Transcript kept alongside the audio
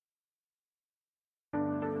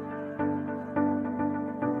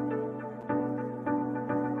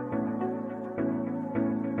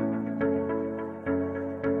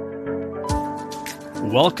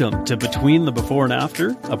Welcome to Between the Before and After,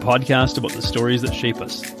 a podcast about the stories that shape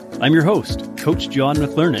us. I'm your host, Coach John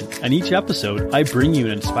McLernan, and each episode I bring you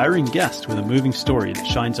an inspiring guest with a moving story that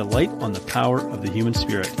shines a light on the power of the human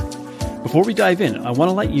spirit. Before we dive in, I want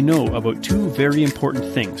to let you know about two very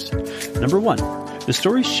important things. Number one, the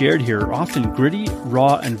stories shared here are often gritty,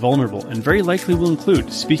 raw, and vulnerable, and very likely will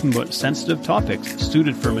include speaking about sensitive topics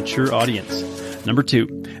suited for a mature audience. Number two,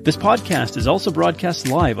 this podcast is also broadcast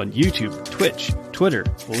live on YouTube, Twitch, Twitter,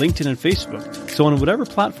 LinkedIn, and Facebook. So on whatever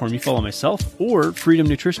platform you follow myself or Freedom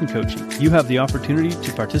Nutrition Coaching, you have the opportunity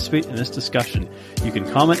to participate in this discussion. You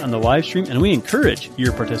can comment on the live stream, and we encourage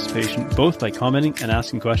your participation both by commenting and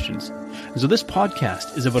asking questions. And so this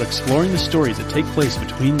podcast is about exploring the stories that take place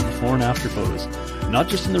between the before and after photos, not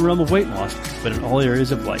just in the realm of weight loss, but in all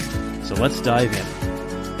areas of life. So let's dive in.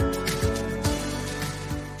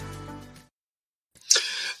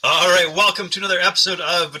 All right, welcome to another episode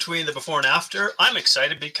of Between the Before and After. I'm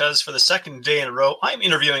excited because for the second day in a row, I'm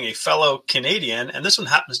interviewing a fellow Canadian, and this one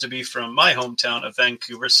happens to be from my hometown of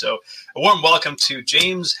Vancouver. So a warm welcome to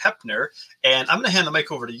James Hepner, and I'm going to hand the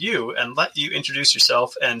mic over to you and let you introduce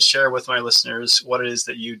yourself and share with my listeners what it is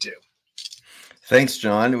that you do. Thanks,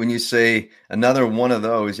 John. When you say another one of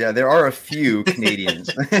those, yeah, there are a few Canadians.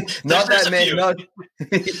 Not that many.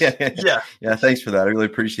 Yeah, thanks for that. I really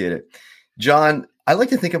appreciate it. John, I like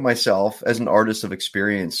to think of myself as an artist of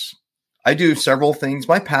experience. I do several things.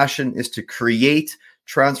 My passion is to create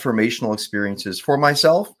transformational experiences for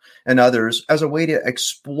myself and others as a way to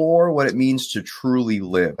explore what it means to truly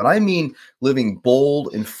live. And I mean living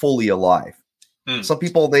bold and fully alive. Some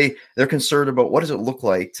people, they're concerned about what does it look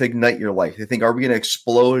like to ignite your life. They think, are we going to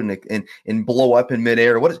explode and blow up in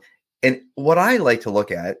midair? And what I like to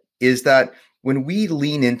look at is that when we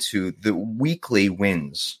lean into the weekly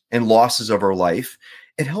wins and losses of our life,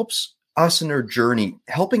 it helps us in our journey,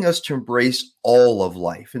 helping us to embrace all of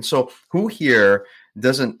life. And so who here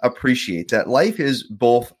doesn't appreciate that life is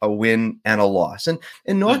both a win and a loss? And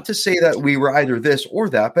not to say that we were either this or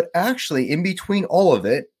that, but actually in between all of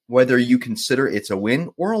it, whether you consider it's a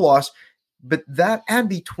win or a loss, but that and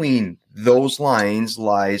between those lines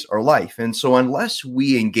lies our life. And so unless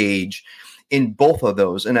we engage in both of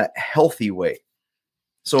those in a healthy way.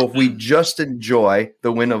 So if we just enjoy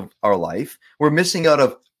the win of our life, we're missing out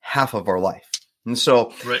of half of our life. And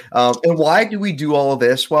so, and why do we do all of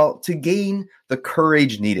this? Well, to gain the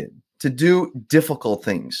courage needed to do difficult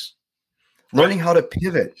things, learning how to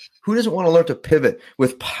pivot. Who doesn't want to learn to pivot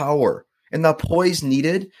with power and the poise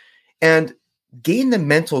needed, and gain the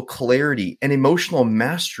mental clarity and emotional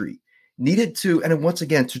mastery needed to, and once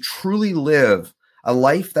again, to truly live a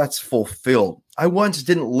life that's fulfilled. I once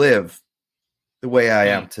didn't live the way I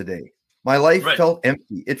am today. My life felt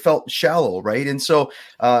empty. It felt shallow, right? And so,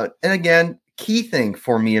 and again, key thing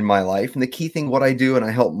for me in my life, and the key thing, what I do, and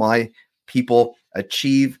I help my people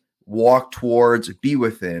achieve, walk towards, be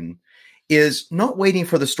within, is not waiting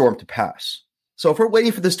for the storm to pass. So if we're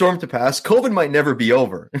waiting for the storm to pass, COVID might never be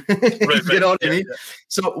over. You know what I mean?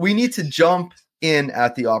 So we need to jump in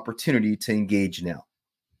at the opportunity to engage now.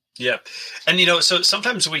 Yeah. And, so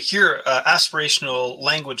sometimes we hear aspirational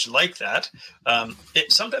language like that.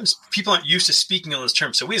 Sometimes people aren't used to speaking in those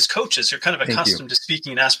terms. So we as coaches are kind of accustomed to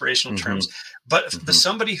speaking in aspirational terms. But for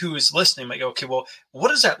somebody who is listening might go, okay, well, what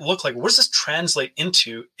does that look like? What does this translate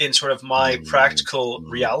into in sort of my practical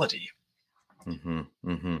reality?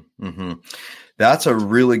 That's a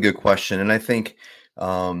really good question. And I think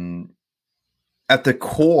at the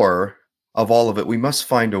core of all of it, we must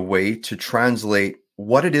find a way to translate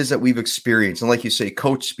what it is that we've experienced. And like you say,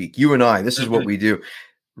 coach speak, you and I, this is what we do.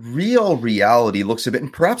 Real reality looks a bit,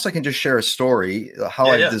 and perhaps I can just share a story, how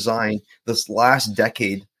I've designed this last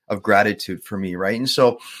decade of gratitude for me, right? And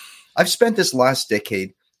so I've spent this last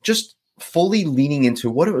decade just fully leaning into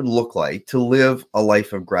what it would look like to live a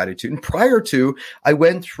life of gratitude. And prior to, I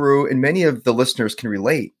went through, and many of the listeners can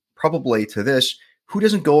relate probably to this, who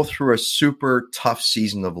doesn't go through a super tough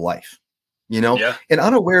season of life, and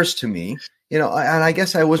unawares to me, and I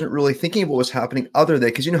guess I wasn't really thinking of what was happening other than,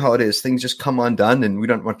 because you know how it is, things just come undone and we're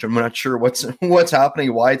not sure what's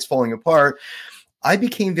happening, why it's falling apart. I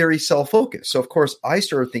became very self-focused. So of course I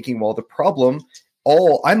started thinking, well, the problem,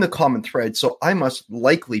 I'm the common thread, so I must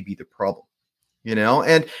likely be the problem,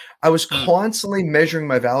 and I was constantly measuring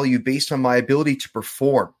my value based on my ability to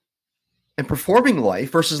perform. And performing life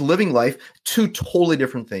versus living life, two totally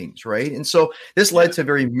different things, right? And so this led to a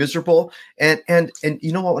very miserable and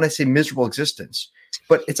you know what, when I say miserable existence,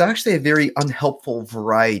 but it's actually a very unhelpful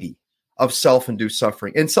variety of self-induced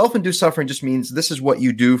suffering. And self-induced suffering just means this is what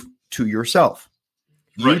you do to yourself.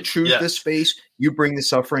 You choose this space, you bring the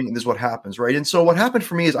suffering, and this is what happens, right? And so what happened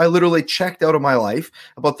for me is I literally checked out of my life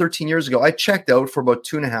about 13 years ago. I checked out for about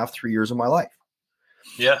 2.5, 3 years of my life.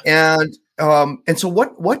 Yeah. And so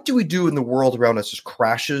what do we do in the world around us? Just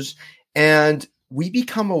crashes, and we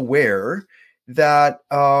become aware that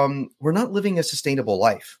we're not living a sustainable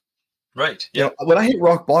life. Right. Yeah. You know, when I hit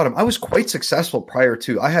rock bottom, I was quite successful prior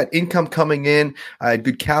to. I had income coming in. I had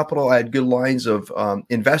good capital. I had good lines of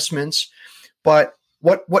investments. But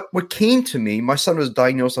what came to me, my son was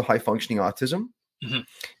diagnosed with high functioning autism. Mm-hmm.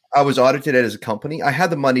 I was audited as a company. I had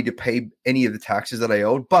the money to pay any of the taxes that I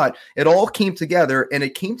owed, but it all came together, and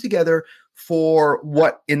it came together for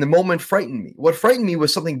what in the moment frightened me. What frightened me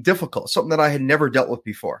was something difficult, something that I had never dealt with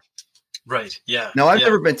before. Right. Yeah. Now, I've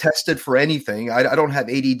never been tested for anything. I don't have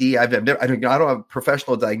ADD. I don't have a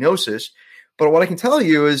professional diagnosis. But what I can tell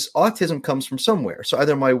you is autism comes from somewhere. So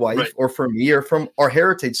either my wife or from me or from our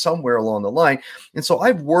heritage somewhere along the line. And so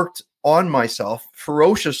I've worked on myself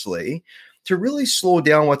ferociously to really slow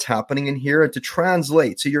down what's happening in here and to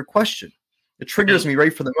translate. So your question, it triggers me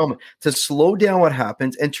right for the moment, to slow down what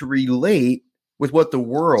happens and to relate with what the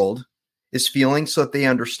world is feeling so that they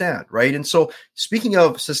understand, right? And so speaking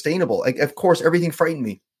of sustainable, like, of course, everything frightened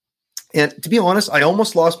me. And to be honest, I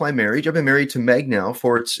almost lost my marriage. I've been married to Meg now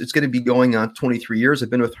for it's going to be going on 23 years. I've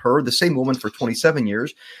been with her, the same woman, for 27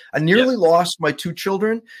 years. I nearly lost my 2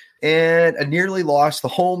 children, and I nearly lost the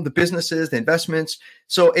home, the businesses, the investments.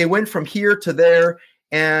 So it went from here to there.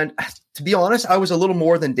 And to be honest, I was a little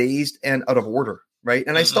more than dazed and out of order, right?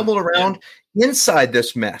 And I stumbled around inside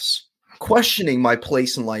this mess, questioning my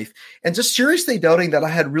place in life and just seriously doubting that I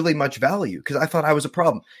had really much value because I thought I was a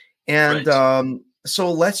problem. And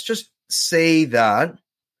so let's just say that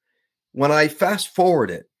when I fast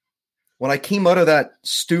forward it, when I came out of that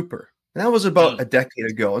stupor, and that was about a decade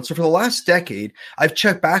ago. And so for the last decade, I've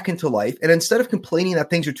checked back into life. And instead of complaining that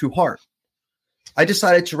things are too hard, I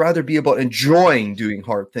decided to rather be about enjoying doing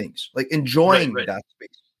hard things, like enjoying that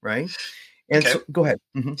space, right? And so, go ahead.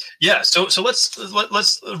 Mm-hmm. Yeah. So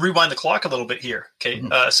let's rewind the clock a little bit here. Okay.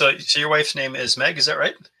 Mm-hmm. So your wife's name is Meg, is that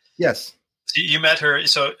right? Yes. So you met her.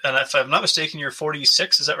 So, and if I'm not mistaken, you're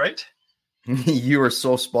 46. Is that right? You are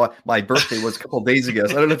so spot. My birthday was a couple of days ago.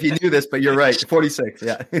 So I don't know if you knew this, but you're right. 46.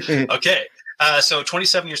 Yeah. Okay. So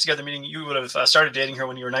 27 years together, meaning you would have started dating her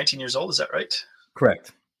when you were 19 years old. Is that right?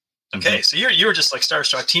 Correct. Okay. Mm-hmm. So you were just like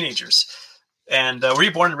starstruck teenagers. And were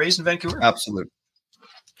you born and raised in Vancouver? Absolutely.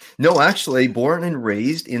 No, actually born and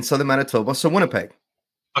raised in southern Manitoba. So Winnipeg.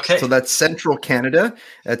 Okay. So that's central Canada.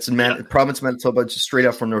 That's province of Manitoba, just straight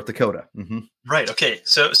up from North Dakota. Mm-hmm. Right. Okay.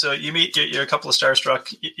 So you meet, you're a couple of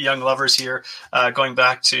starstruck young lovers here, going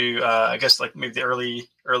back to, I guess like maybe the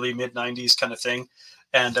early mid 90s kind of thing.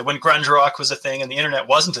 And when grunge rock was a thing and the internet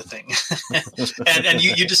wasn't a thing, and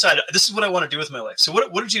you decided, this is what I want to do with my life. So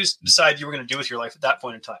what did you decide you were going to do with your life at that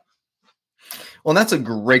point in time? Well, that's a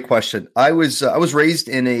great question. I was raised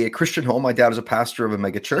in a Christian home. My dad was a pastor of a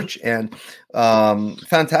mega church, and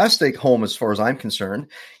fantastic home as far as I'm concerned.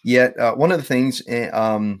 Yet one of the things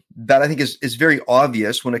that I think is very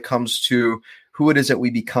obvious when it comes to who it is that we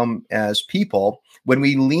become as people, when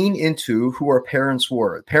we lean into who our parents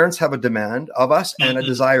were. Parents have a demand of us and a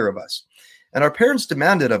desire of us. And our parents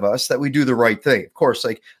demanded of us that we do the right thing. Of course,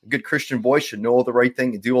 like a good Christian boy should know all the right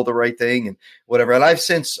thing and do all the right thing and whatever. And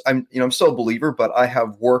I'm still a believer, but I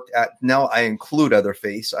have worked at, now I include other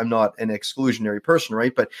faiths. I'm not an exclusionary person,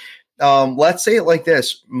 right? But let's say it like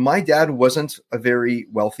this. My dad wasn't a very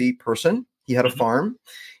wealthy person. He had a farm.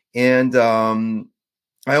 And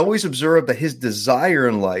I always observed that his desire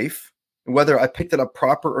in life, whether I picked it up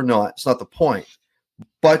proper or not, it's not the point,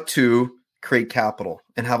 but to create capital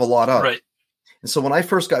and have a lot of. Right. And so when I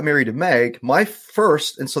first got married to Meg,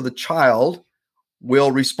 the child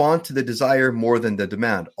will respond to the desire more than the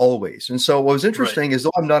demand always. And so what was interesting is,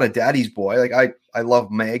 though I'm not a daddy's boy, like I love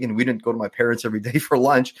Meg and we didn't go to my parents every day for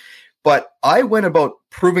lunch, but I went about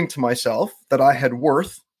proving to myself that I had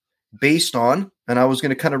worth based on, and I was going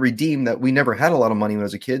to kind of redeem that we never had a lot of money when I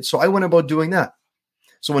was a kid. So I went about doing that.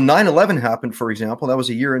 So when 9/11 happened, for example, that was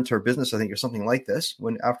a year into our business, I think, or something like this,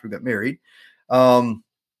 after we got married.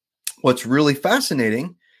 What's really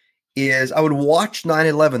fascinating is I would watch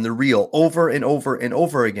 9/11, the reel, over and over and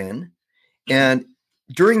over again. And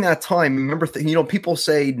during that time, remember, people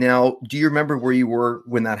say now, do you remember where you were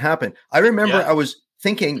when that happened? I remember I was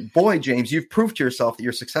thinking, boy, James, you've proved to yourself that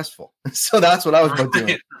you're successful. So that's what I was about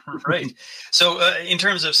doing. Right. So in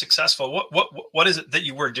terms of successful, what is it that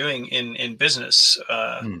you were doing in business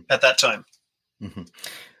at that time? Mm-hmm.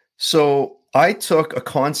 So I took a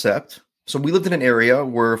concept. So we lived in an area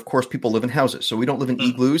where, of course, people live in houses. So we don't live in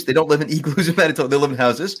igloos. They don't live in igloos in Manitoba. They live in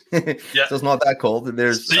houses. So it's not that cold.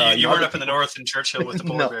 There's so you weren't up in the north in Churchill with the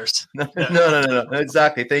polar bears. No.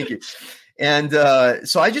 Exactly. Thank you. And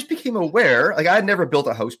so I just became aware, like I had never built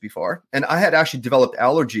a house before, and I had actually developed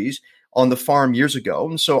allergies on the farm years ago.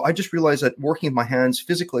 And so I just realized that working with my hands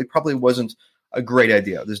physically probably wasn't a great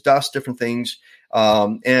idea. There's dust, different things.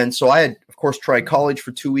 And so I had, of course, tried college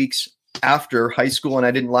for 2 weeks after high school, and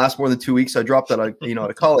I didn't last more than 2 weeks. So I dropped out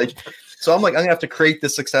of college. So I'm like, I'm gonna have to create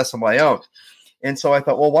this success on my own. And so I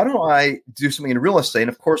thought, well, why don't I do something in real estate? And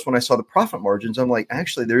of course, when I saw the profit margins, I'm like,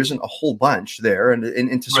 actually, there isn't a whole bunch there. And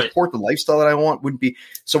to support the lifestyle that I want wouldn't be.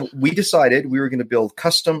 So we decided we were going to build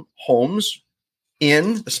custom homes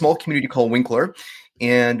in a small community called Winkler.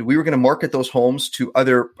 And we were going to market those homes to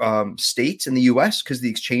other states in the U.S. because of the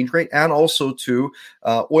exchange rate, and also to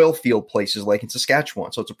oil field places like in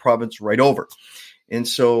Saskatchewan. So it's a province right over. And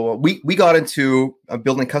so we got into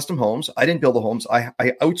building custom homes. I didn't build the homes. I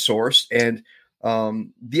outsourced. And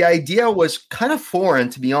the idea was kind of foreign,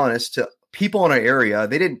 to be honest, to people in our area.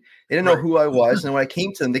 They didn't know who I was. And when I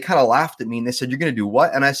came to them, they kind of laughed at me and they said, "You're going to do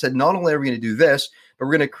what?" And I said, "Not only are we going to do this, but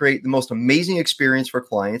we're going to create the most amazing experience for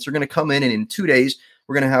clients. They're going to come in, and in 2 days,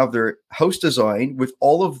 we're going to have their house designed with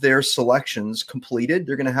all of their selections completed.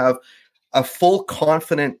 They're going to have a full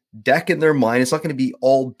confident deck in their mind. It's not going to be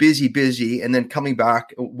all busy, and then coming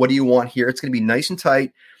back, what do you want here? It's going to be nice and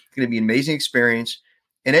tight. It's going to be an amazing experience."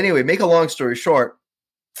 And anyway, make a long story short,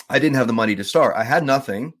 I didn't have the money to start. I had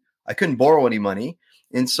nothing. I couldn't borrow any money.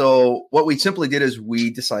 And so what we simply did is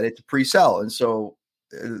we decided to pre-sell. And so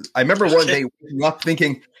I remember one day waking up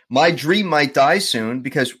thinking my dream might die soon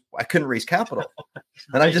because I couldn't raise capital.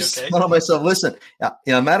 And I just thought to myself, listen,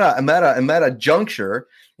 I'm at a juncture.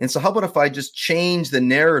 And so how about if I just change the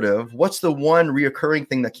narrative? What's the one reoccurring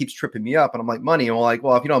thing that keeps tripping me up? And I'm like, money. And I'm like,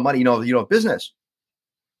 well, if you don't have money, you don't have business.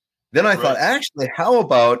 Then I thought, actually, how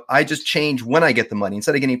about I just change when I get the money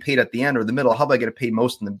instead of getting paid at the end or the middle? How about I get paid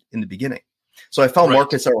most in the beginning? So I found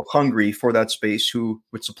markets that were hungry for that space who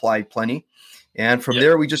would supply plenty. And from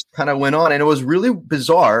there, we just kind of went on. And it was really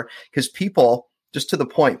bizarre because people, just to the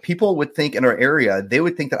point, people would think in our area, they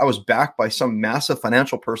would think that I was backed by some massive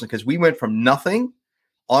financial person because we went from nothing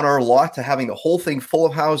on our lot to having the whole thing full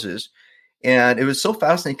of houses. And it was so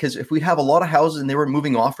fascinating because if we have a lot of houses and they were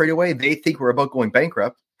moving off right away, they think we're about going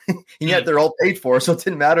bankrupt. And yet they're all paid for, so it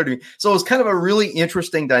didn't matter to me. So it was kind of a really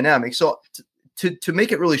interesting dynamic. So to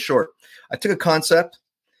make it really short, I took a concept,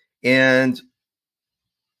 and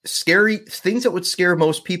scary things that would scare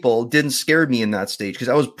most people didn't scare me in that stage because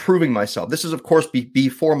I was proving myself. This is, of course,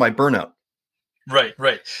 before my burnout. Right.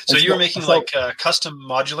 So you were making custom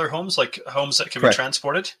modular homes, like homes that can be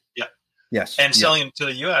transported? Yeah. Yes. And selling them to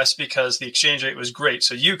the U.S. because the exchange rate was great.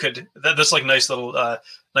 So you could, that's like nice little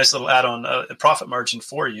add-on profit margin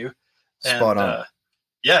for you. And, spot on.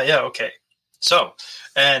 Okay. So,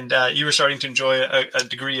 and you were starting to enjoy a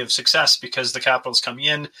degree of success because the capital's coming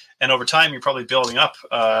in, and over time you're probably building up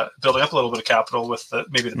a little bit of capital with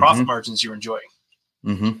maybe the profit margins you're enjoying.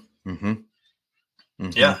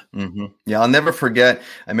 Yeah. I'll never forget.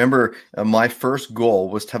 I remember my first goal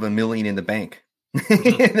was to have $1 million in the bank.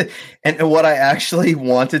 And what I actually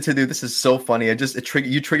wanted to do, this is so funny.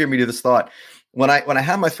 You triggered me to this thought. When I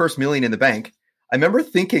had my first $1 million in the bank, I remember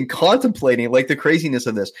contemplating like the craziness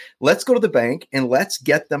of this. Let's go to the bank and let's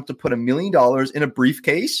get them to put $1 million in a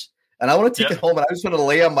briefcase. And I want to take it home, and I just want to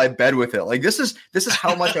lay on my bed with it. Like this is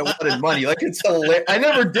how much I wanted money. Like it's hilarious. I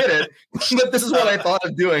never did it, but this is what I thought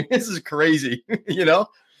of doing. This is crazy, you know?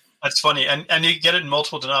 That's funny, and you get it in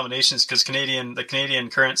multiple denominations because the Canadian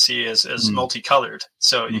currency is multicolored,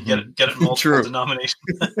 so you get it in multiple denominations.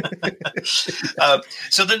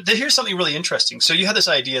 So then here's something really interesting. So you had this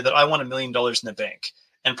idea that I want $1 million in the bank,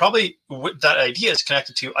 and probably that idea is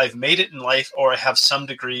connected to I've made it in life, or I have some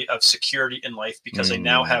degree of security in life because I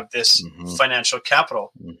now have this financial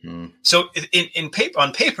capital. So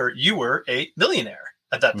on paper, you were a millionaire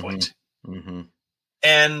at that point.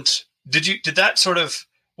 And did that sort of,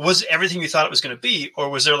 was everything you thought it was going to be, or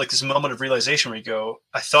was there like this moment of realization where you go,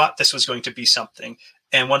 I thought this was going to be something,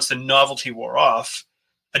 and once the novelty wore off,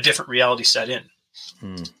 a different reality set in?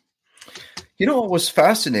 You know, what was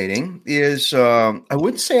fascinating is I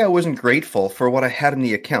wouldn't say I wasn't grateful for what I had in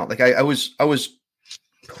the account. Like I was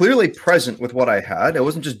clearly present with what I had. I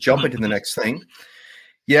wasn't just jumping to the next thing.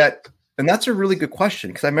 Yet, and that's a really good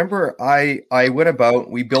question, because I remember I went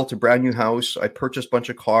about, we built a brand new house. I purchased a bunch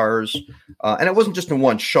of cars, and it wasn't just in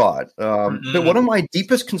one shot. But one of my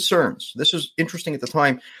deepest concerns, this was interesting at the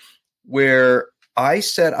time, where I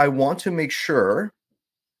said, I want to make sure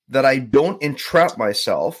that I don't entrap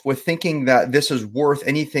myself with thinking that this is worth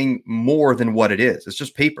anything more than what it is. It's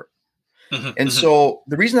just paper. And so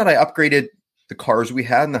the reason that I upgraded the cars we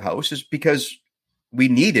had in the house is because we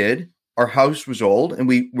needed, our house was old and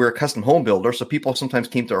we're a custom home builder. So people sometimes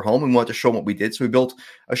came to our home and wanted to show them what we did. So we built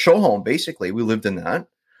a show home. Basically, we lived in that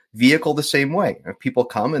vehicle the same way. If people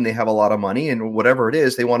come and they have a lot of money and whatever it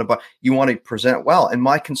is they want to buy, you want to present well. And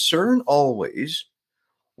my concern always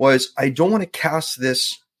was, I don't want to cast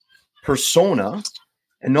this persona.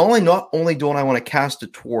 And not only don't I want to cast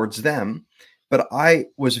it towards them, but I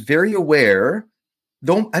was very aware,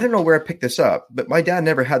 I don't know where I picked this up, but my dad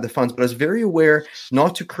never had the funds, but I was very aware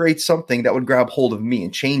not to create something that would grab hold of me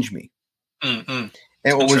and change me. And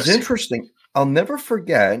what was interesting, I'll never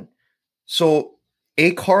forget. So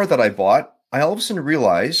a car that I bought, I all of a sudden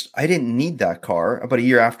realized I didn't need that car about a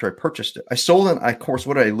year after I purchased it. I sold it. Of course,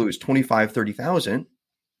 what did I lose? 25, 30,000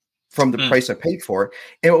 from the price I paid for it.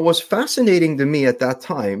 And what was fascinating to me at that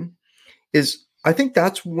time is I think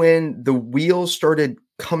that's when the wheels started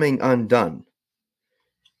coming undone.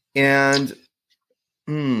 And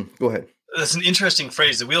go ahead. That's an interesting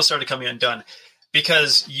phrase. The wheels started coming undone,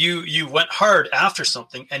 because you went hard after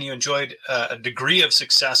something and you enjoyed a degree of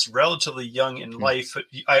success relatively young in life.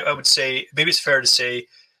 I would say, maybe it's fair to say,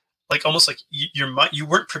 like almost like you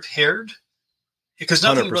weren't prepared, because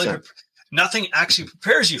nothing actually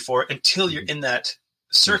prepares you for it until you're in that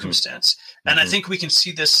circumstance. And I think we can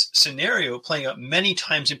see this scenario playing out many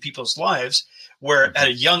times in people's lives, where at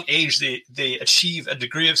a young age, they achieve a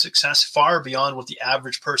degree of success far beyond what the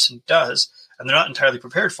average person does, and they're not entirely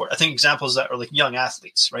prepared for it. I think examples of that are like young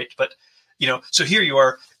athletes, right? But, so here you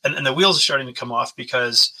are, and the wheels are starting to come off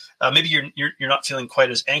because maybe you're not feeling quite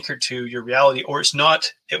as anchored to your reality, or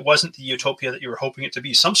it wasn't the utopia that you were hoping it to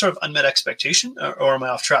be. Some sort of unmet expectation, or am I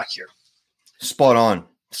off track here? Spot on.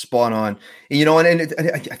 And, and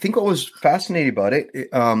I think what was fascinating about it,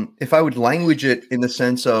 if I would language it in the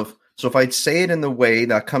sense of, so if I'd say it in the way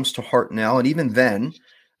that comes to heart now, and even then,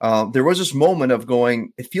 there was this moment of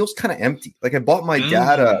going, it feels kind of empty. Like I bought my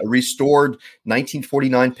dad a restored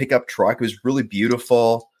 1949 pickup truck. It was really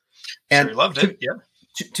beautiful. And sure, loved it. Yeah.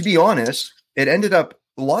 To be honest, a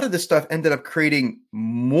lot of this stuff ended up creating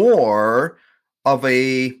more of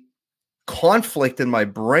a conflict in my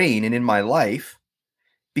brain and in my life,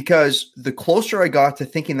 because the closer I got to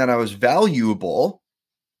thinking that I was valuable,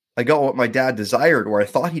 I got what my dad desired, or I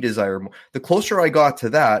thought he desired more. The closer I got to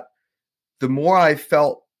that, the more I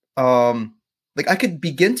felt like I could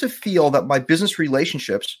begin to feel that my business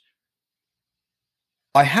relationships,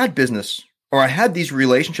 I had business, or I had these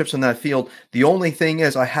relationships in that field. The only thing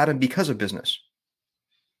is I had them because of business.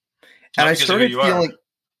 And I started feeling,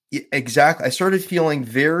 exactly. I started feeling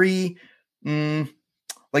very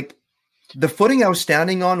like the footing I was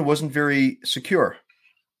standing on wasn't very secure.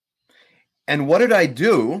 And what did I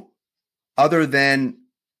do other than,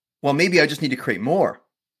 well, maybe I just need to create more.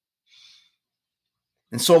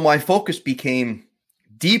 And so my focus became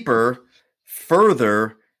deeper,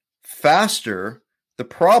 further, faster. The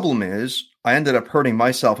problem is I ended up hurting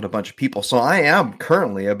myself and a bunch of people. So I am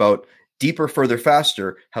currently about deeper, further,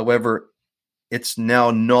 faster. However, it's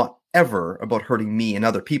now not ever about hurting me and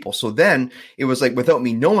other people. So then it was like, without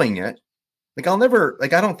me knowing it, like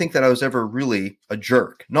I don't think that I was ever really a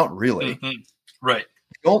jerk. Not really. Right.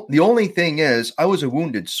 The only thing is I was a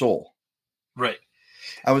wounded soul. Right.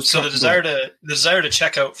 I was the desire to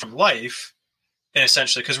check out from life, and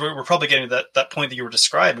essentially, because we're probably getting to that point that you were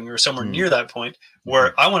describing. We were somewhere near that point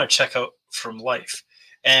where I want to check out from life.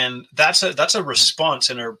 And that's a response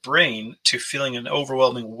in our brain to feeling an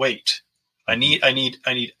overwhelming weight. I need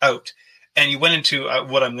out. And you went into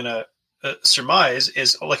what I'm going to surmise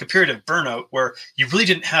is like a period of burnout where you really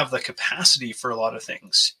didn't have the capacity for a lot of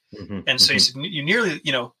things. And so you said you nearly,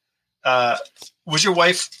 was your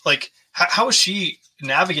wife like, how was she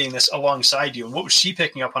navigating this alongside you, and what was she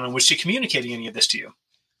picking up on, and was she communicating any of this to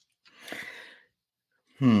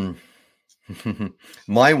you?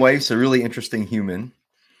 My wife's a really interesting human.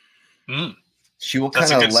 She will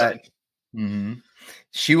kind of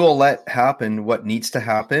she will let happen what needs to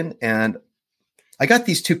happen. And I got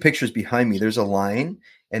these two pictures behind me. There's a lion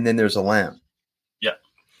and then there's a lamb. Yeah.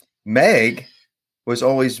 Meg was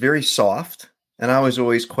always very soft and I was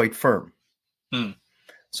always quite firm.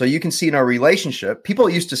 So you can see in our relationship, people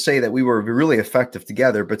used to say that we were really effective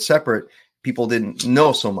together, but separate people didn't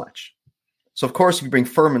know so much. So of course, if you bring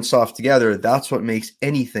firm and soft together, that's what makes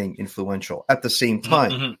anything influential at the same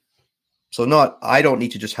time. So I don't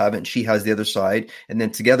need to just have it and she has the other side. And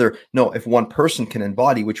then together, no, if one person can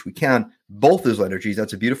embody, which we can, both those energies,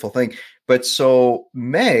 that's a beautiful thing. But so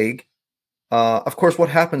Meg, of course, what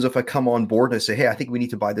happens if I come on board and I say, hey, I think we need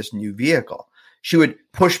to buy this new vehicle? She would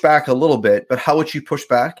push back a little bit, but how would she push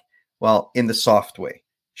back? Well, in the soft way.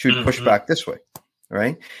 She would push back this way,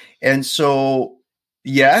 right? And so,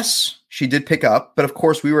 yes, she did pick up, but of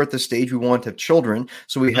course, we were at the stage we wanted to have children,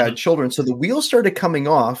 so we had children. So the wheels started coming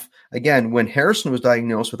off, again, when Harrison was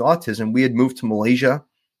diagnosed with autism. We had moved to Malaysia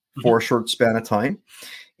for a short span of time,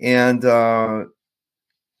 and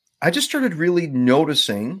I just started really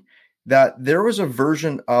noticing that there was a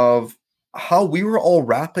version of how we were all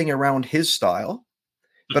wrapping around his style,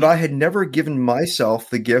 but I had never given myself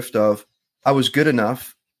the gift of I was good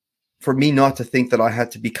enough for me not to think that I had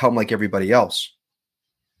to become like everybody else.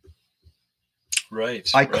 Right.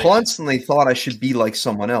 I constantly thought I should be like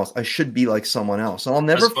someone else. I should be like someone else. And I'll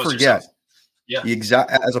never forget the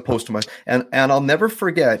exact, as opposed to and I'll never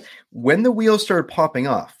forget when the wheels started popping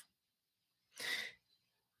off.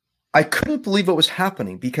 I couldn't believe what was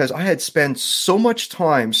happening because I had spent so much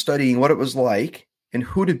time studying what it was like and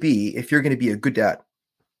who to be if you're going to be a good dad,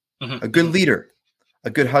 a good leader, a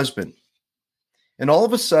good husband. And all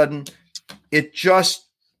of a sudden, it just,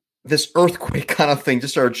 this earthquake kind of thing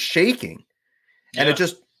just started shaking. And it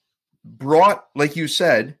just brought, like you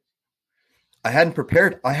said, I had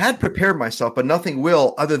prepared myself, but nothing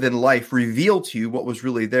will, other than life, reveal to you what was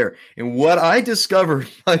really there. And what I discovered,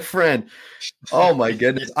 my friend, oh my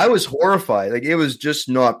goodness, I was horrified. Like, it was just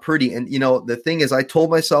not pretty. And, the thing is, I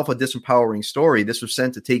told myself a disempowering story. This was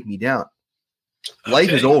sent to take me down.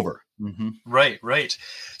 Life is over. Right.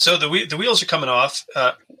 So the wheels are coming off.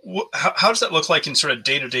 How does that look like in sort of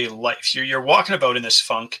day-to-day life? You're walking about in this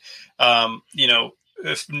funk,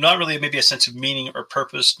 if not really maybe a sense of meaning or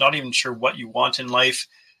purpose, not even sure what you want in life.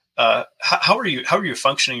 How are you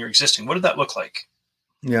functioning or existing? What did that look like?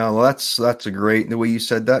 Yeah, well, that's a great, the way you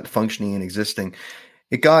said that, functioning and existing.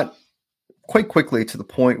 It got quite quickly to the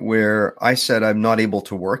point where I said I'm not able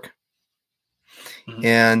to work.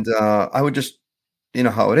 And I would just,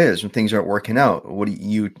 how it is when things aren't working out. What do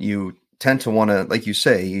you tend to want to, like you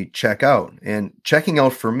say, you check out. And checking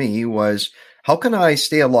out for me was, how can I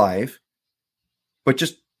stay alive? But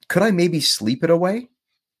just, could I maybe sleep it away?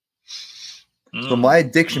 So my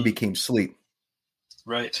addiction became sleep.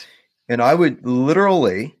 Right. And I would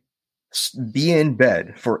literally be in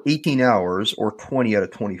bed for 18 hours or 20 out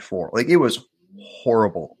of 24. Like, it was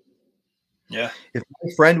horrible. Yeah. If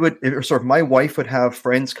my wife would have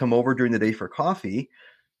friends come over during the day for coffee,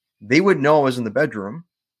 they would know I was in the bedroom.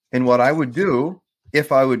 And what I would do,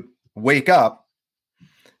 if I would wake up,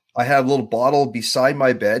 I had a little bottle beside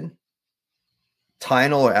my bed,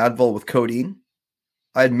 Tylenol or Advil with codeine.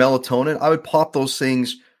 I had melatonin. I would pop those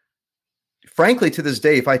things. Frankly, to this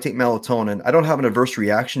day, if I take melatonin, I don't have an adverse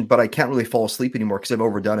reaction, but I can't really fall asleep anymore because I've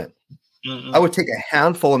overdone it. I would take a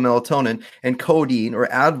handful of melatonin and codeine or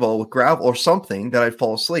Advil with gravel or something that I'd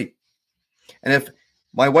fall asleep. And if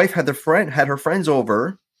my wife had her friends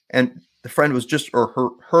over and the friend was just, or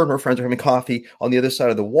her and her friends are having coffee on the other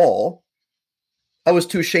side of the wall, I was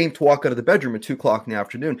too ashamed to walk out of the bedroom at 2:00 in the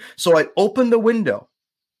afternoon. So I'd open the window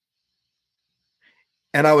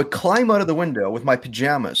and I would climb out of the window with my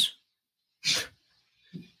pajamas.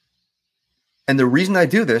 And the reason I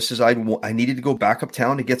do this is I needed to go back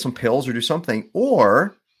uptown to get some pills or do something.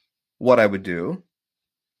 Or what I would do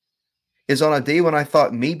is, on a day when I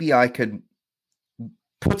thought maybe I could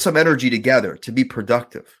put some energy together to be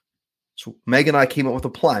productive. So Meg and I came up with a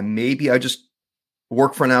plan. Maybe I just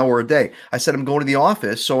work for an hour a day. I said, I'm going to the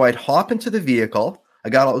office. So I'd hop into the vehicle. I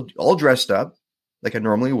got all dressed up like I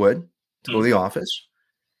normally would to go to the office.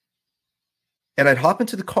 And I'd hop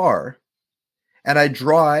into the car and I'd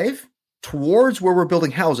drive towards where we're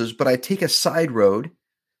building houses, but I'd take a side road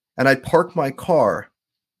and I'd park my car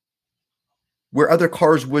where other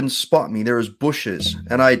cars wouldn't spot me. There was bushes,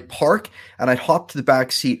 and I'd park and I'd hop to the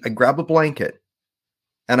back seat. I'd grab a blanket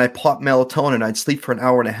and I'd pop melatonin. I'd sleep for an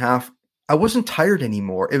hour and a half. I wasn't tired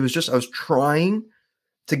anymore. It was just, I was trying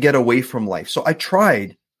to get away from life. So I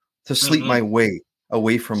tried to sleep my way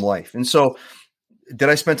away from life. And so, did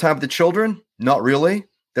I spend time with the children? Not really.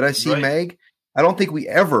 Did I see Meg? I don't think we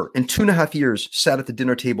ever, in 2.5 years, sat at the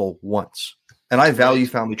dinner table once. And I value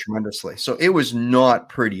family tremendously. So it was not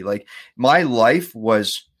pretty. Like, my life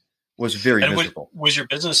was very miserable. Was your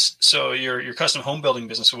business, so your custom home building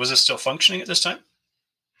business, was it still functioning at this time?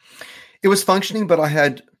 It was functioning, but I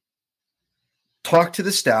had talked to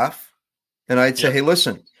the staff and I'd say, hey,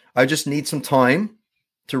 listen, I just need some time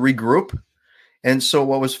to regroup. And so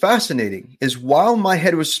what was fascinating is, while my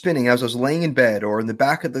head was spinning as I was laying in bed or in the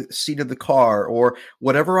back of the seat of the car or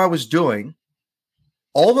whatever I was doing,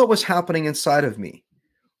 all that was happening inside of me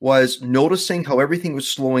was noticing how everything was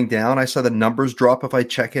slowing down. I saw the numbers drop if I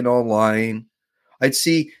check in online. I'd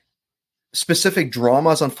see specific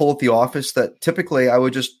dramas unfold at the office that typically I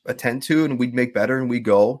would just attend to and we'd make better and we'd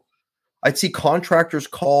go. I'd see contractors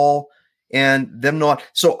call and them not.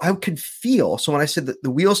 So I could feel. So when I said that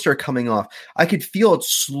the wheels started coming off, I could feel it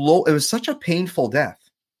slow. It was such a painful death.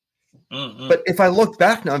 Mm-hmm. But if I look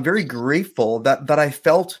back now, I'm very grateful that I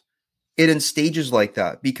felt it in stages like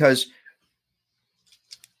that, because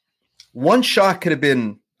one shot could have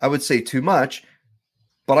been, I would say, too much.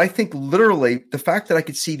 But I think literally the fact that I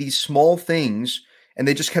could see these small things and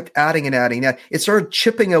they just kept adding and adding that, it started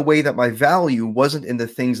chipping away that my value wasn't in the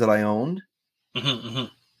things that I owned. Mm-hmm, mm-hmm.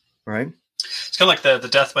 Right. It's kind of like the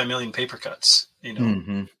death by a million paper cuts, mm-hmm.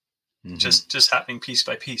 Mm-hmm. just happening piece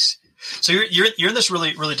by piece. So you're in this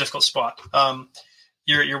really, really difficult spot.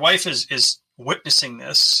 Your wife is witnessing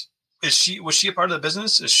this. Was she a part of the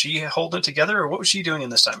business? Is she holding it together, or what was she doing in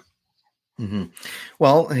this time? Mm-hmm.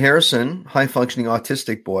 Well, Harrison, high functioning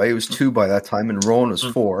autistic boy, he was 2 by that time, and Rowan was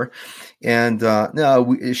 4. And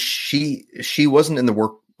she wasn't in the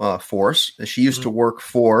work force. She used to work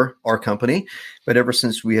for our company, but ever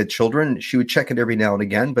since we had children, she would check it every now and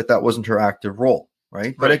again, but that wasn't her active role.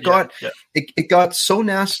 Right. But it got so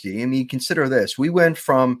nasty. I mean, consider this. We went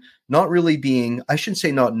from not really being, I shouldn't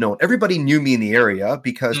say not known. Everybody knew me in the area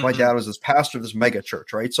because my dad was this pastor of this mega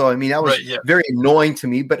church. Right. So, I mean, that was very annoying to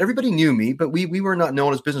me, but everybody knew me, but we were not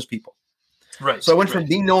known as business people. Right. So I went from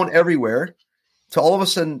being known everywhere to all of a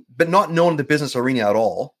sudden, but not known in the business arena at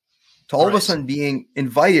all, to all of a sudden being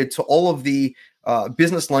invited to all of the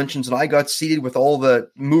business luncheons. And I got seated with all the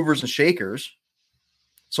movers and shakers.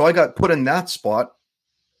 So I got put in that spot.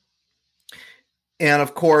 And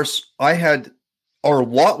of course, our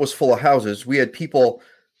lot was full of houses. We had people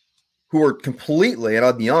who were completely, and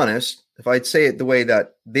I'll be honest, if I'd say it the way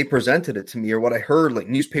that they presented it to me or what I heard, like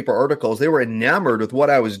newspaper articles, they were enamored with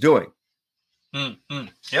what I was doing.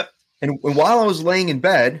 Yep. And while I was laying in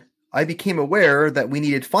bed, I became aware that we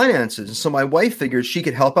needed finances. And so my wife figured she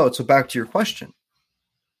could help out. So back to your question.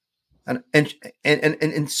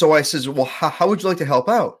 And so I says, well, how would you like to help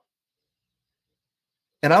out?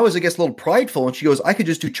 And I was, I guess, a little prideful. And she goes, I could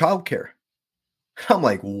just do childcare. I'm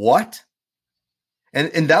like, what?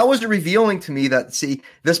 And that was revealing to me that, see,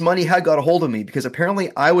 this money had got a hold of me because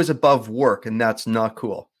apparently I was above work, and that's not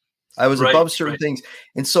cool. I was above certain things.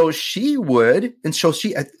 And so she would, and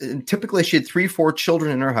typically she had 3-4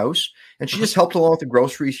 children in her house, and she just helped along with the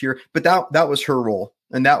groceries here. But that was her role.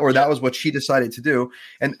 And that was what she decided to do.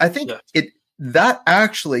 And I think that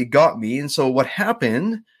actually got me. And so what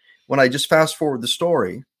happened when I just fast forward the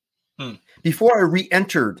story, before I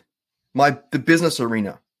re-entered the business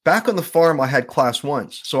arena, back on the farm, I had class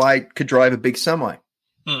 1s, so I could drive a big semi.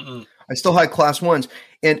 I still had class 1s.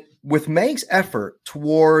 And with Meg's effort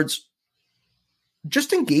towards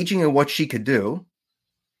just engaging in what she could do,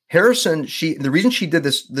 Harrison, the reason she did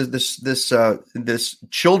this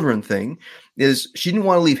children thing is she didn't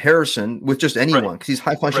want to leave Harrison with just anyone because he's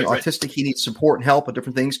high functioning autistic. He needs support and help with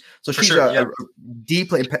different things. So she's a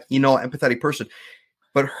deeply, empathetic person.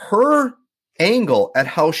 But her angle at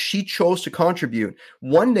how she chose to contribute.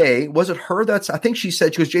 One day, was it her I think she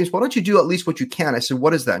said, she goes, James, why don't you do at least what you can? I said,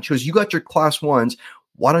 what is that? And she goes, you got your class 1s.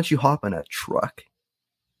 Why don't you hop in a truck?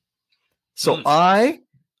 So I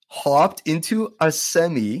hopped into a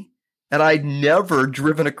semi, and I'd never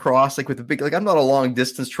driven across with a big, I'm not a long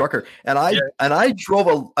distance trucker. And I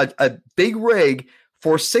drove a big rig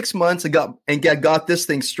for 6 months and got this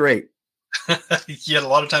thing straight. You had a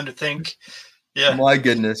lot of time to think. Yeah. My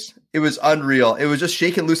goodness. It was unreal. It was just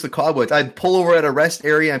shaking loose the cobwebs. I'd pull over at a rest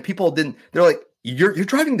area and people they're like, you're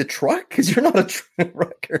driving the truck? Because you're not a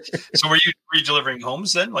trucker. So were you delivering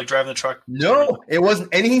homes then? Like driving the truck? No, it wasn't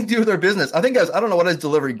anything to do with their business. I think I don't know what I was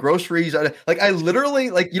delivering, groceries. I literally,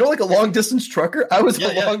 like a long distance trucker. I was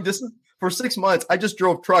long distance for 6 months. I just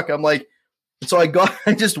drove truck. I'm like, so I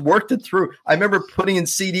just worked it through. I remember putting in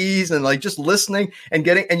CDs and just listening and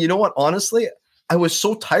and you know what, honestly, I was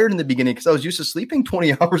so tired in the beginning because I was used to sleeping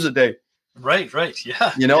 20 hours a day. Right.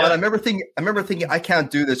 Yeah. And I remember thinking, I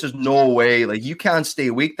can't do this. There's no way. You can't stay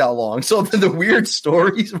awake that long. So the weird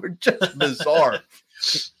stories were just bizarre.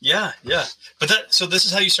 Yeah. But so this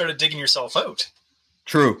is how you started digging yourself out.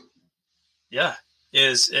 True. Yeah.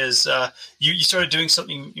 You started doing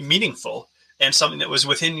something meaningful and something that was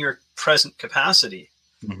within your present capacity.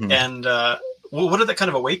 Mm-hmm. And what did that kind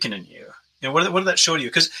of awaken in you? What did that show to you?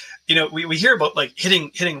 Because we hear about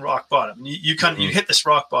hitting rock bottom. You hit this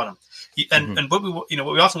rock bottom. And what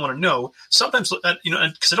we often want to know sometimes, and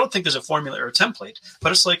because I don't think there's a formula or a template,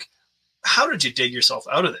 but it's how did you dig yourself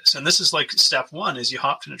out of this? And this is like step one: is you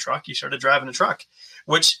hopped in a truck, you started driving a truck,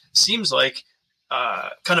 which seems like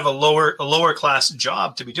kind of a lower class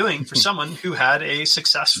job to be doing for someone who had a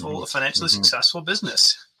successful, financially successful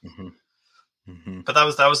business. But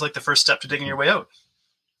that was like the first step to digging your way out.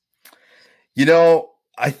 You know,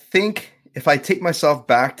 I think if I take myself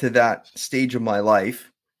back to that stage of my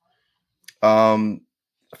life,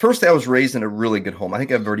 first I was raised in a really good home. I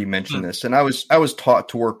think I've already mentioned this, and I was taught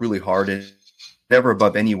to work really hard and never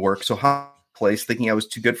above any work. So how place thinking I was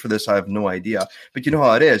too good for this, I have no idea. But you know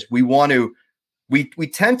how it is. We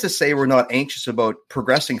tend to say we're not anxious about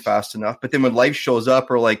progressing fast enough, but then when life shows up,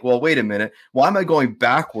 we're like, well, wait a minute, why am I going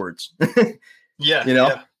backwards? Yeah. You know?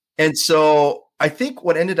 Yeah. And so I think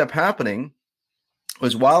what ended up happening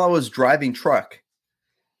was while I was driving truck,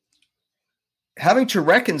 having to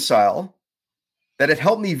reconcile that it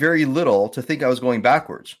helped me very little to think I was going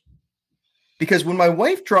backwards. Because when my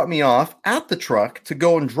wife dropped me off at the truck to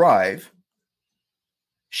go and drive,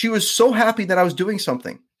 she was so happy that I was doing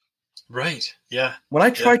something. Right. Yeah. When I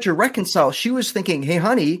tried to reconcile, she was thinking, hey,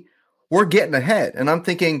 honey, we're getting ahead. And I'm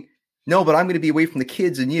thinking, no, but I'm going to be away from the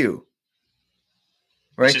kids and you.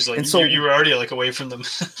 Right. Like, and so you were already like away from them.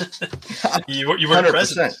 you weren't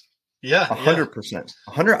present. Yeah. 100%.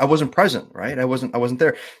 100. I wasn't present. Right. I wasn't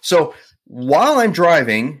there. So while I'm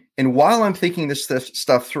driving and while I'm thinking this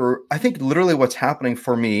stuff through, I think literally what's happening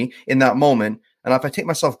for me in that moment, and if I take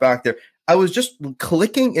myself back there, I was just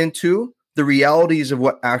clicking into the realities of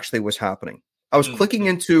what actually was happening. I was clicking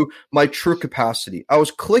into my true capacity. I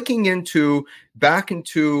was clicking back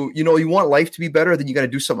into, you know, you want life to be better, then you got to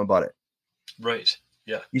do something about it. Right.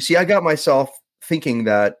 Yeah. You see, I got myself thinking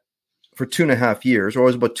that for 2.5 years, or it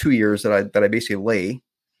was about 2 years that I basically lay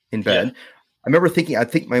in bed. Yeah. I remember thinking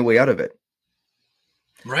I'd think my way out of it.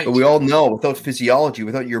 Right. But we all know without physiology,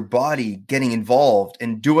 without your body getting involved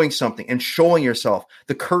and doing something and showing yourself,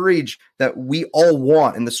 the courage that we all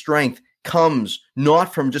want and the strength comes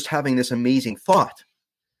not from just having this amazing thought.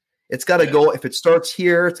 It's got to go, if it starts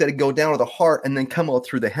here, it's got to go down to the heart and then come out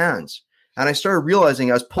through the hands. And I started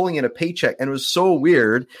realizing I was pulling in a paycheck, and it was so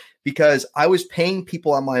weird because I was paying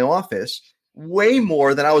people at my office way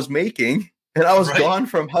more than I was making. And I was gone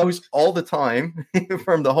from house all the time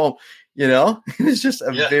from the home, you know, it was just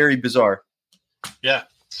very bizarre. Yeah.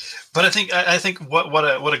 But I think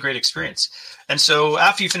what a great experience. And so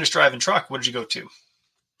after you finished driving truck, what did you go to?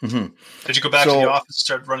 Did you go back to the office and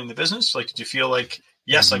start running the business? Like, did you feel like,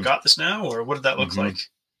 yes, I got this now? Or what did that look like?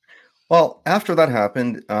 Well, after that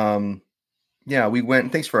happened, we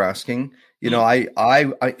went, thanks for asking. You know,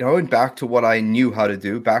 I went back to what I knew how to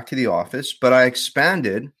do, back to the office, but I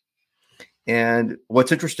expanded. And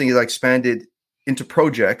what's interesting is I expanded into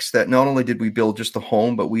projects that not only did we build just the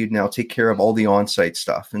home, but we'd now take care of all the on-site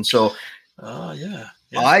stuff. And so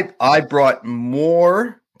I brought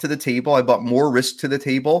more to the table. I brought more risk to the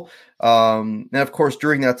table. And of course,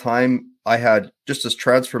 during that time, I had just this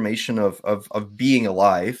transformation of being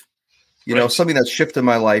alive. You know, something that shifted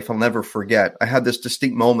my life I'll never forget. I had this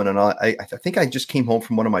distinct moment, and I think I just came home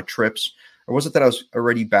from one of my trips. Or was it that I was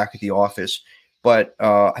already back at the office? But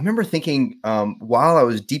I remember thinking while I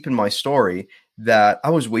was deep in my story that I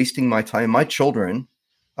was wasting my time. My children,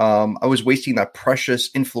 I was wasting that precious,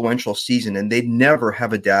 influential season, and they'd never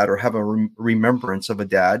have a dad or have a remembrance of a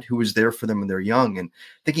dad who was there for them when they're young, and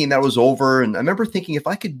thinking that was over. And I remember thinking if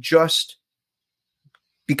I could just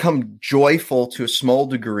become joyful to a small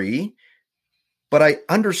degree, but I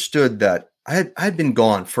understood that I had been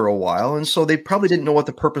gone for a while, and so they probably didn't know what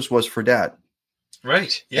the purpose was for dad.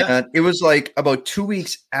 Right. Yeah. And it was like about 2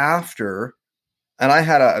 weeks after, and I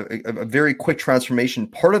had a very quick transformation.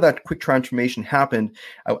 Part of that quick transformation happened.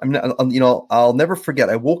 I'll never forget.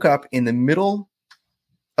 I woke up in the middle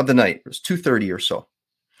of the night. It was 2:30 or so.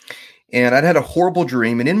 And I'd had a horrible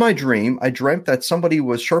dream. And in my dream, I dreamt that somebody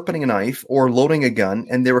was sharpening a knife or loading a gun,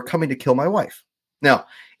 and they were coming to kill my wife. Now,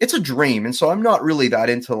 it's a dream. And so I'm not really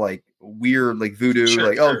that into like weird, like voodoo,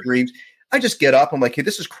 dreams. I just get up. I'm like, hey,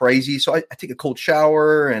 this is crazy. So I take a cold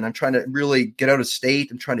shower, and I'm trying to really get out of state.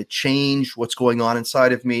 I'm trying to change what's going on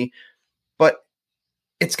inside of me. But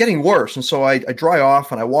it's getting worse. And so I dry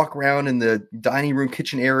off, and I walk around in the dining room,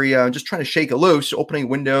 kitchen area. I'm just trying to shake it loose, opening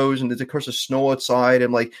windows. And there's, of course, a snow outside.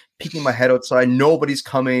 I'm like peeking my head outside. Nobody's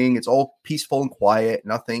coming. It's all peaceful and quiet,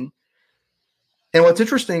 nothing. And what's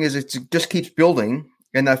interesting is it just keeps building.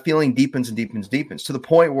 And that feeling deepens and deepens, deepens to the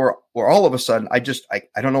point where all of a sudden I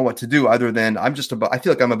don't know what to do other than I feel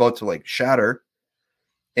like I'm about to like shatter.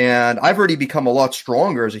 And I've already become a lot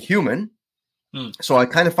stronger as a human. So I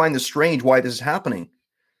kind of find this strange why this is happening.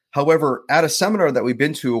 However, at a seminar that we've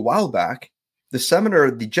been to a while back, the seminar,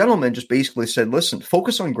 the gentleman just basically said, listen,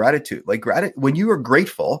 focus on gratitude. Like when you are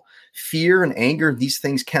grateful, fear and anger, these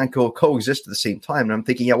things can't coexist at the same time. And I'm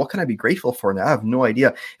thinking, yeah, what can I be grateful for now? I have no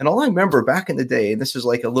idea. And all I remember back in the day, and this is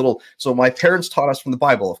like so my parents taught us from the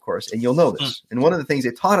Bible, of course, and you'll know this. And one of the things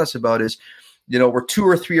they taught us about is, where 2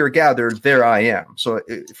 or 3 are gathered, there I am. So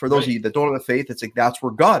for those of you that don't have faith, it's like, that's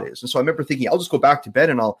where God is. And so I remember thinking, I'll just go back to bed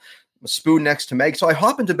and I'll spoon next to Meg. So I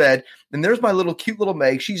hop into bed and there's my cute little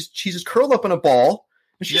Meg. She's just curled up in a ball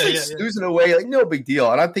and she's snoozing away, like no big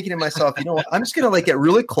deal. And I'm thinking to myself, you know what? I'm just going to get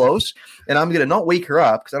really close and I'm going to not wake her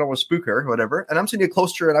up because I don't want to spook her or whatever. And I'm just going to get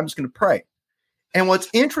close to her and I'm just going to pray. And what's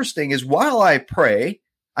interesting is while I pray,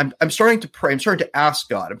 I'm starting to pray. I'm starting to ask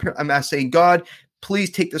God. I'm saying, God, please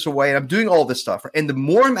take this away. And I'm doing all this stuff. And the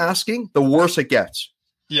more I'm asking, the worse it gets.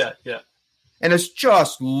 Yeah. Yeah. And it's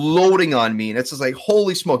just loading on me. And it's just like,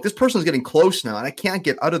 holy smoke, this person's getting close now. And I can't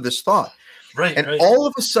get out of this thought. Right. And all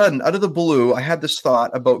of a sudden, out of the blue, I had this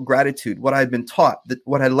thought about gratitude, what I had been taught,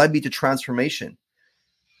 what had led me to transformation.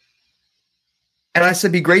 And I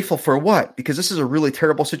said, be grateful for what? Because this is a really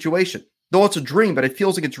terrible situation. Though it's a dream, but it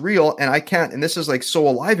feels like it's real. And I can't. And this is like so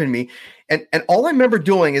alive in me. And all I remember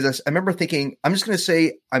doing is I remember thinking, I'm just going to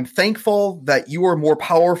say, I'm thankful that you are more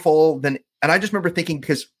powerful than. And I just remember thinking,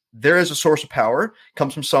 because there is a source of power,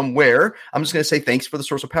 comes from somewhere. I'm just going to say thanks for the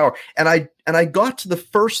source of power. And I got to the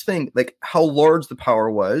first thing, like how large the power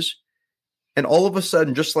was. And all of a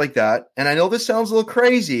sudden, just like that, and I know this sounds a little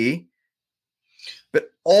crazy, but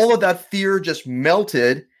all of that fear just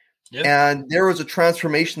melted. Yep. And there was a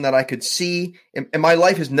transformation that I could see. And my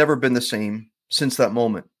life has never been the same since that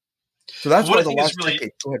moment. So that's what I think is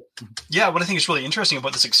really, yeah. What I think is really interesting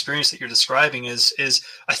about this experience that you're describing is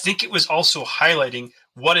I think it was also highlighting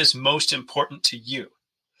what is most important to you.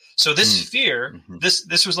 So this fear,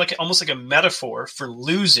 this was almost like a metaphor for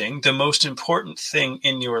losing the most important thing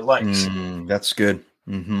in your life. That's good.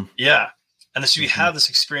 Mm-hmm. Yeah. And so you have this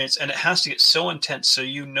experience and it has to get so intense. So,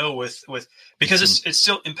 because it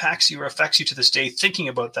still impacts you or affects you to this day, thinking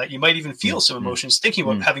about that, you might even feel some emotions thinking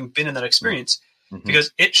about having been in that experience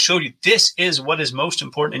because it showed you this is what is most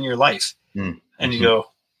important in your life. And you go,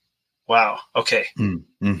 wow, okay.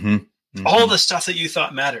 All the stuff that you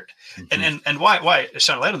thought mattered. And why I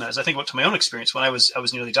shine a light on that is I think about to my own experience when I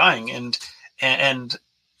was nearly dying and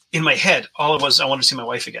in my head, all it was, I wanted to see my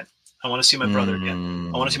wife again. I want to see my brother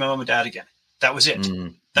again. I want to see my mom and dad again. That was it.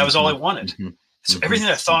 That was all I wanted. So everything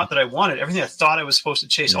I thought that I wanted, everything I thought I was supposed to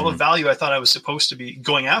chase, all the value I thought I was supposed to be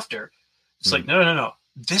going after, it's like, no.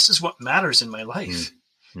 This is what matters in my life.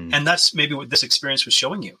 And that's maybe what this experience was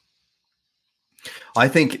showing you. I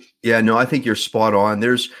think you're spot on.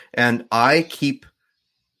 And I keep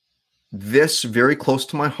this very close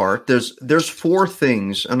to my heart. There's 4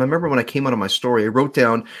 things. And I remember when I came out of my story, I wrote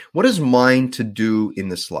down, what is mine to do in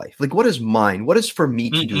this life? Like, what is mine? What is for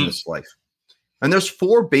me to do in this life? And there's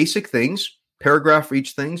 4 basic things, paragraph for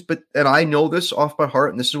each thing, and I know this off by heart,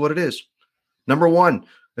 and this is what it is. Number 1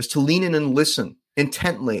 is to lean in and listen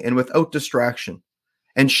intently and without distraction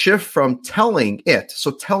and shift from telling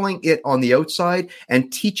it on the outside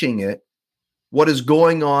and teaching it what is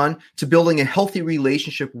going on to building a healthy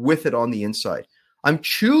relationship with it on the inside. I'm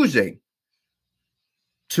choosing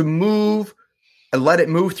to move and let it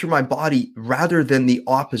move through my body rather than the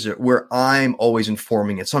opposite where I'm always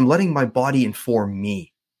informing it. So I'm letting my body inform me.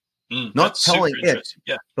 Not telling it,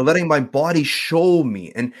 but letting my body show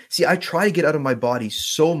me. And see, I try to get out of my body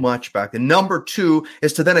so much back. And number 2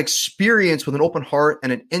 is to then experience with an open heart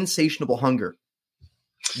and an insatiable hunger.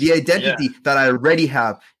 The identity that I already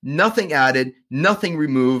have, nothing added, nothing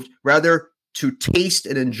removed, rather to taste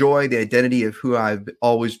and enjoy the identity of who I've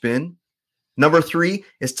always been. Number 3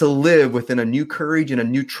 is to live within a new courage and a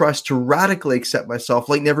new trust to radically accept myself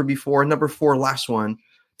like never before. And number 4, last one,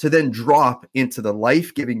 to then drop into the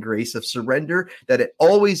life-giving grace of surrender that it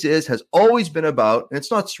always is, has always been about. And it's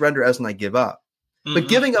not surrender as in I give up, but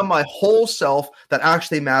giving up my whole self that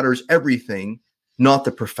actually matters everything, not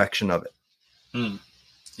the perfection of it.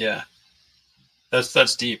 Yeah,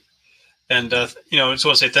 that's deep. And, I just want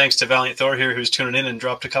to say thanks to Valiant Thor here, who's tuning in and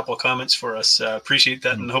dropped a couple of comments for us. Appreciate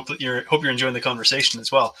that. And hope you're enjoying the conversation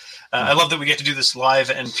as well. I love that we get to do this live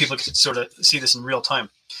and people can sort of see this in real time.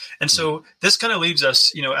 And so this kind of leaves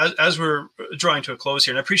us, as we're drawing to a close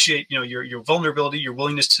here, and I appreciate, your vulnerability, your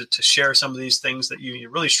willingness to share some of these things that you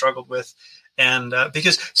really struggled with. And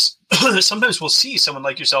because sometimes we'll see someone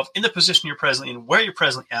like yourself in the position you're presently in, where you're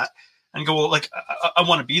presently at, and go, well, I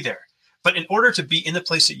want to be there. But in order to be in the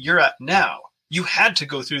place that you're at now, you had to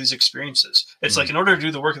go through these experiences. It's like, in order to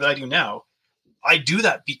do the work that I do now, I do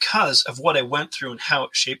that because of what I went through and how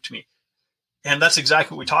it shaped me. And that's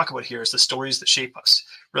exactly what we talk about here is the stories that shape us.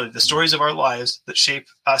 really the stories of our lives that shape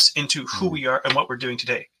us into who we are and what we're doing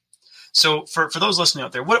today. So for those listening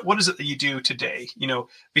out there, what is it that you do today?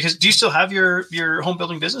 Because do you still have your home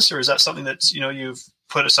building business, or is that something that, you've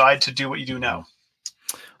put aside to do what you do now?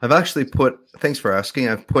 I've actually thanks for asking.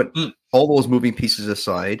 I've put all those moving pieces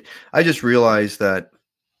aside. I just realized that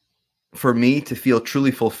for me to feel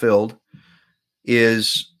truly fulfilled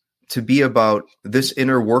is to be about this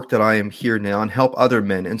inner work that I am here now and help other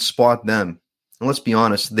men and spot them. And let's be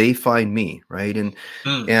honest, they find me, right? And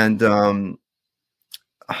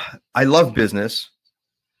I love business,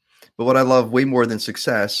 but what I love way more than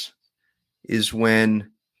success is when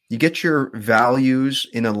you get your values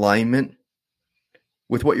in alignment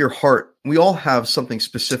with what your heart, we all have something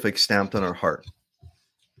specific stamped on our heart.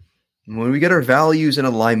 And when we get our values in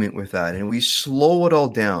alignment with that and we slow it all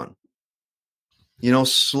down,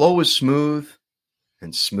 slow is smooth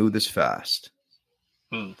and smooth is fast.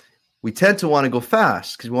 We tend to want to go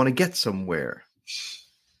fast because we want to get somewhere,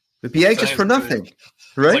 but be anxious for nothing. Good.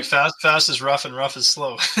 Right? It's like fast is rough and rough is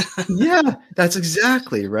slow. Yeah, that's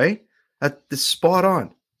exactly right. That's spot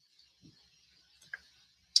on.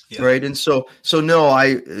 Yeah. Right. And so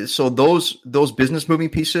those business moving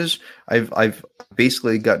pieces, I've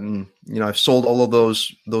basically gotten, I've sold all of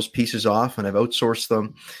those pieces off and I've outsourced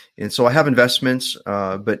them. And so I have investments,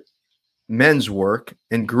 but men's work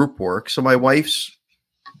and group work. So my wife's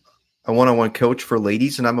a one-on-one coach for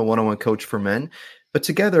ladies and I'm a one-on-one coach for men, but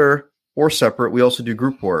together or separate, we also do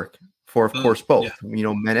group work for, of course, both,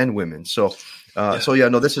 men and women. So, this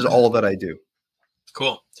is all that I do.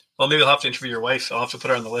 Cool. Well, maybe I'll have to interview your wife. I'll have to put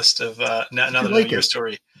her on the list of now that I know your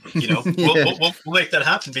story. We'll make that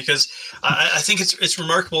happen because I think it's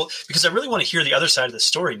remarkable because I really want to hear the other side of the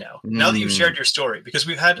story now. Now that you've shared your story, because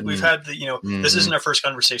we've had the this isn't our first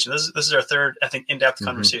conversation. This is our third, I think, in-depth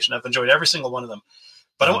conversation. I've enjoyed every single one of them.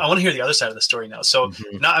 But I want to hear the other side of the story now. So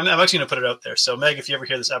now I'm actually going to put it out there. So Meg, if you ever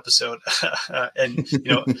hear this episode, and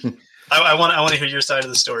I want to hear your side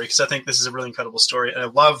of the story because I think this is a really incredible story, and I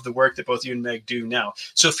love the work that both you and Meg do now.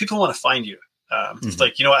 So if people want to find you, I've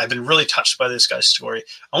been really touched by this guy's story.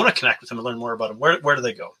 I want to connect with him and learn more about him. Where do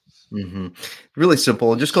they go? Really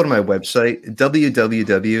simple. Just go to my website,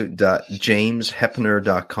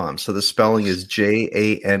 www.jamesheppner.com. So the spelling is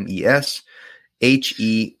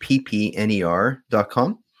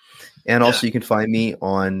JAMESHEPPNER.com. And also you can find me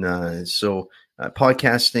on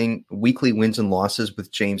podcasting Weekly Wins and Losses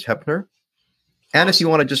with James Heppner. And if you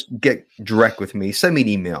want to just get direct with me, send me an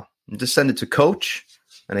email. Just send it to Coach,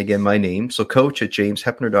 and again, my name. So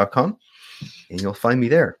coach@jamesheppner.com, and you'll find me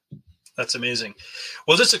there. That's amazing.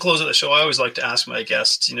 Well, just to close out the show, I always like to ask my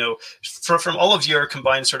guests, from all of your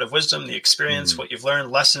combined sort of wisdom, the experience, what you've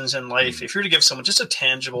learned, lessons in life, if you were to give someone just a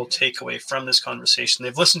tangible takeaway from this conversation,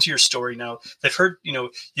 they've listened to your story now, they've heard, you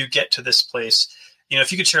get to this place,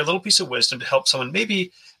 if you could share a little piece of wisdom to help someone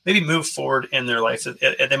maybe move forward in their life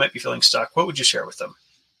that they might be feeling stuck, what would you share with them?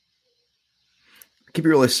 Keep it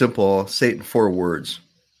really simple. I'll say it in 4 words.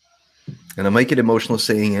 And I might get emotional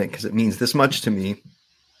saying it because it means this much to me.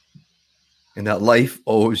 And that life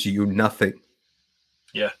owes you nothing.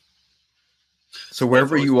 Yeah. So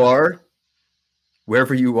wherever you are,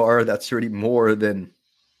 that's already more than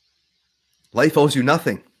life owes you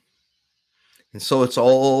nothing. And so it's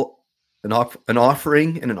all an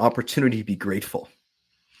offering and an opportunity to be grateful.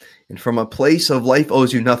 And from a place of life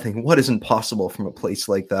owes you nothing, what isn't possible from a place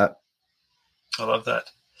like that? I love that.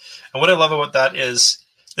 And what I love about that is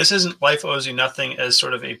this isn't life owes you nothing as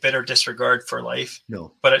sort of a bitter disregard for life.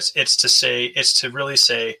 No. But it's to really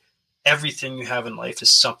say everything you have in life is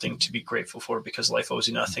something to be grateful for because life owes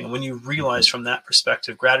you nothing. And when you realize from that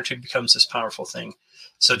perspective, gratitude becomes this powerful thing.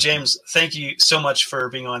 So James, thank you so much for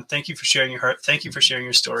being on. Thank you for sharing your heart. Thank you for sharing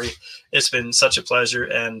your story. It's been such a pleasure.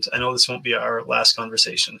 And I know this won't be our last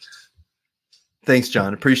conversation. Thanks,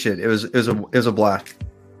 John. Appreciate it. It was a blast.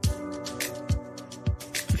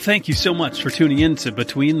 Thank you so much for tuning in to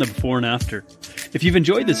Between the Before and After. If you've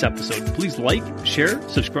enjoyed this episode, please like, share,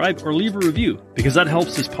 subscribe, or leave a review because that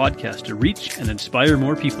helps this podcast to reach and inspire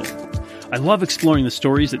more people. I love exploring the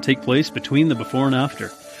stories that take place between the before and after,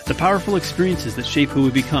 the powerful experiences that shape who we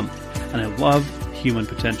become, and I love human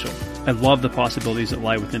potential. I love the possibilities that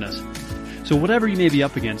lie within us. So whatever you may be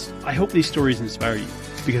up against, I hope these stories inspire you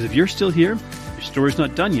because if you're still here, your story's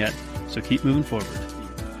not done yet, so keep moving forward.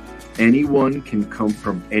 Anyone can come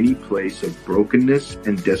from any place of brokenness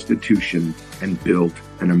and destitution and build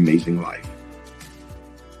an amazing life.